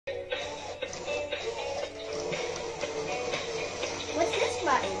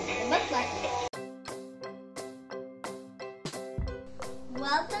button.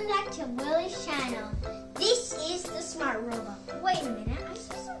 Welcome back to Willy's channel. This is the smart robot. Wait a minute, I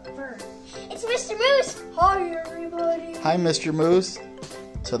see some fur. It's Mr. Moose. Hi everybody. Hi Mr. Moose.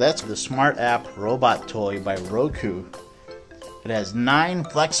 So that's the Smart App Robot Toy by Ruko. It has 9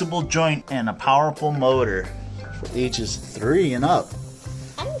 flexible joints and a powerful motor for ages 3 and up.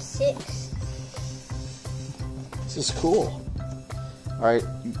 I'm 6. This is cool. Alright.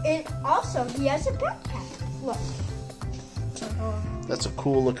 And also, he has a backpack. Look. That's a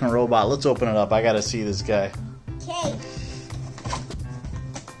cool looking robot. Let's open it up. I gotta see this guy. Okay.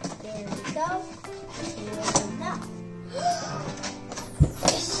 There we go.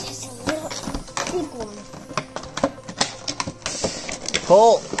 This is a little big one.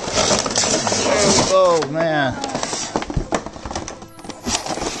 Pull! Oh man.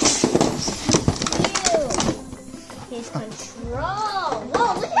 His control.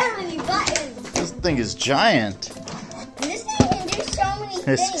 Whoa, look how many buttons. This thing is giant. And this thing can do so many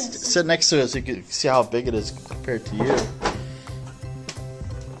things. Sit next to it so you can see how big it is compared to you.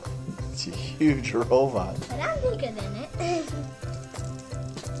 It's a huge robot. But I'm bigger than it.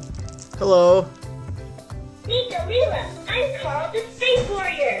 Hello. 𝐂𝐶, I'm Carle the Space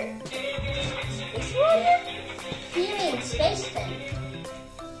Warrior. Space Warrior? You mean Space Thing.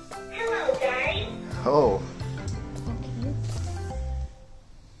 Hello, guys. Oh. Okay.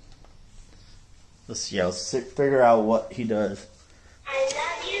 Let's see. I'll figure out what he does. I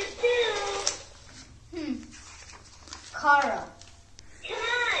love you too. Carle. Come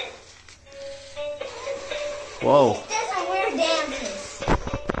on. Whoa. It does some weird dances.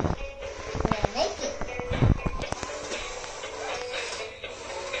 But I make it.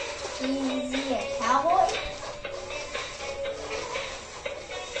 Is he a cowboy?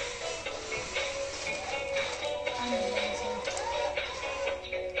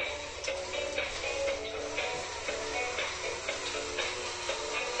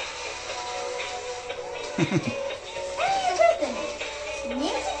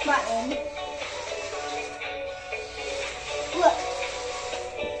 Music button.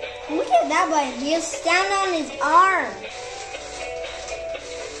 Look at that button. He'll stand on his arm.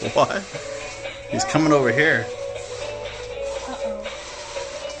 What? He's coming over here. Uh-oh.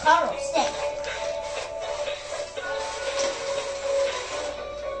 Carle, stay.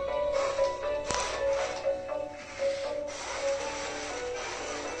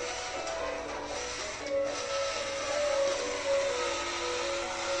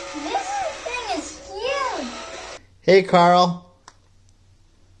 This thing is huge. Hey, Carle.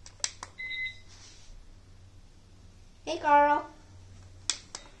 Hey, Carle.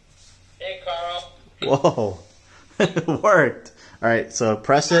 Hey, Carle. Whoa. It worked. All right, so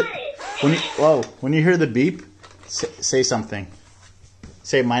press it. When you hear the beep, say something.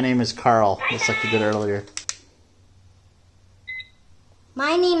 Say, my name is Carle, just like you did earlier.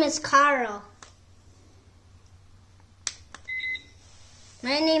 My name is Carle.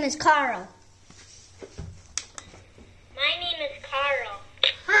 My name is Carle. My name is Carle.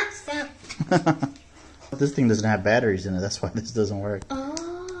 Stop. This thing doesn't have batteries in it. That's why this doesn't work. Oh.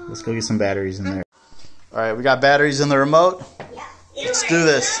 Let's go get some batteries in there. All right, we got batteries in the remote. Yeah. Let's do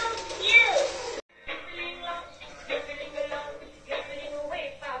this. So cute. How many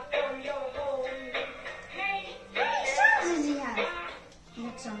songs does he have?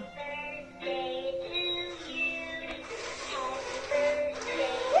 What song?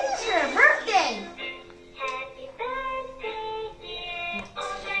 This is for a birthday. Happy birthday, dear.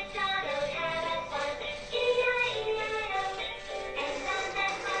 All MacDonald had a fun. 𝐂𝐈𝐳𝐈�O. And on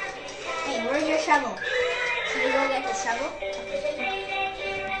that farm we had Hey, where's your shovel? Should we go get the shovel?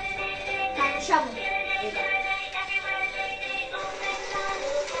 Find the shovel. Here you go.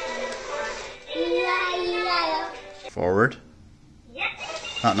 𝐂𝐈𝐳𝐈�O. Forward.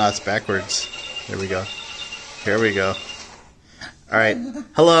 Oh, no, it's backwards. Here we go. Here we go. All right.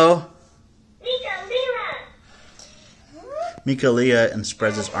 Hello. 𝐂𝐶𝐬 and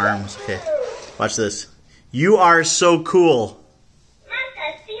spreads his arms. Okay. Watch this. You are so cool.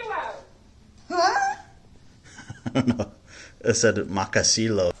 Huh? I don't know. It said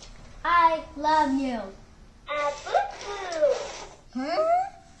𝐂𝐶𝐬𝐿. I love you. Huh?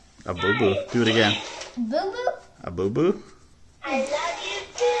 A boo boo. Do it again. Boo boo? A boo boo. I love you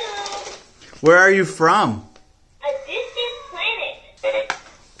too. Where are you from? A distant planet.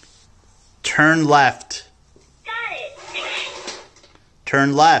 Turn left. Got it.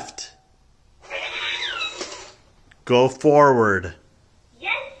 Turn left. Go forward.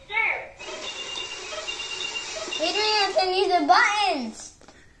 Yes, sir. We didn't have to use the buttons.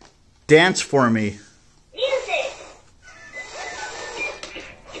 Dance for me. Music.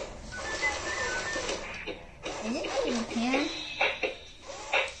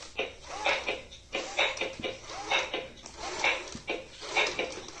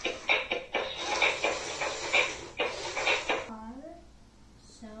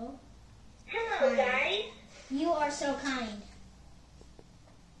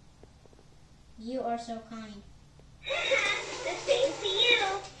 are so kind. The same to you.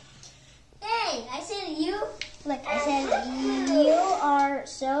 Hey, I said you. Look, I said you are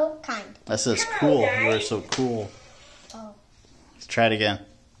so kind. That says cool. You are so cool. Oh. Let's try it again.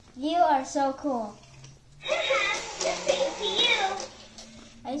 You are so cool. The same to you.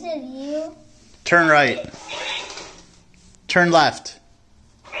 I said you. Turn right. Turn left.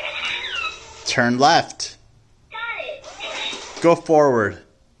 Turn left. Got it. Go forward.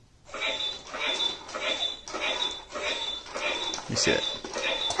 You see it.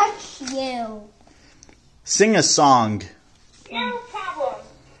 Touch you. Sing a song. No problem.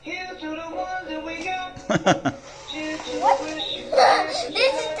 What? This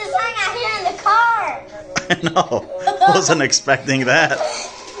is the song I hear in the car. I know. I wasn't expecting that.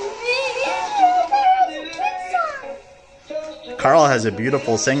 Carle has a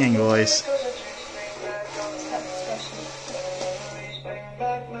beautiful singing voice.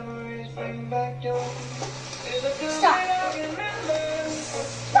 Stop.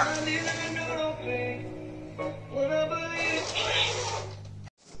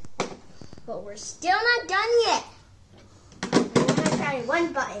 But we're still not done yet. We're gonna try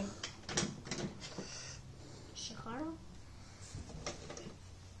one button. Carle?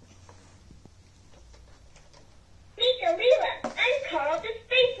 Mika Lila, I'm Carle, the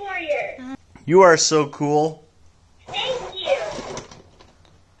Space Warrior. You are so cool. Thank you.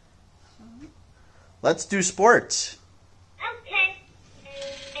 Let's do sports. Okay.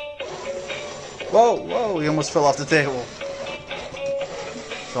 Whoa, whoa, he almost fell off the table.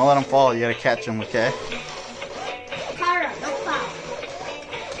 Don't let him fall. You gotta catch him, okay? Carle, don't fall.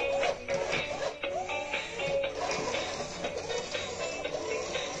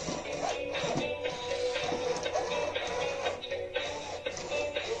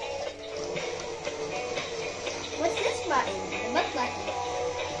 What's this button? It looks like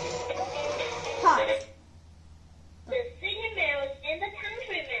pause. The Singing Mouse and the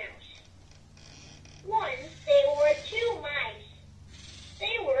Country Mouse. Once there were two mice.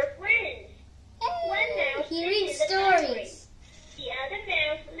 They were friends. One mouse He lived reads in the country. stories. The other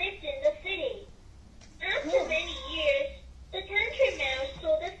mouse lived in the city. After many years, the country mouse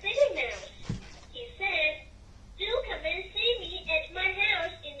saw the city mouse. He said, "Do come and see me at my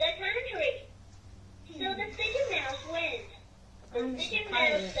house in the country." So the city mouse went. The city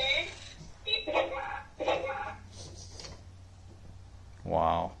mouse said,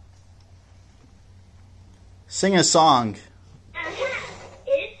 Wow. Sing a song. "Aha!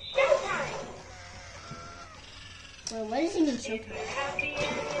 It's showtime!" Well, what does he mean If you're happy and you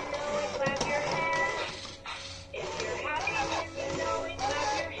know it, clap your hands. If you're happy and you know it,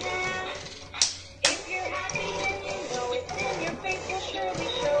 clap your hands. If you're happy and you know it, then your face will surely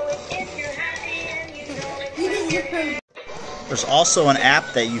show it. If you're happy and you know it, clap your hands. There's also an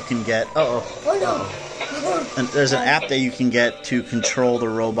app that you can get. Oh no. And there's an app that you can get to control the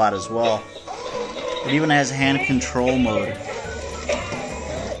robot as well. It even has hand control mode. It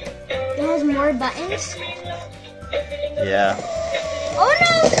has more buttons. Yeah. Oh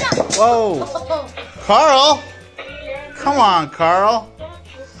no! Whoa! Carle! Come on, Carle!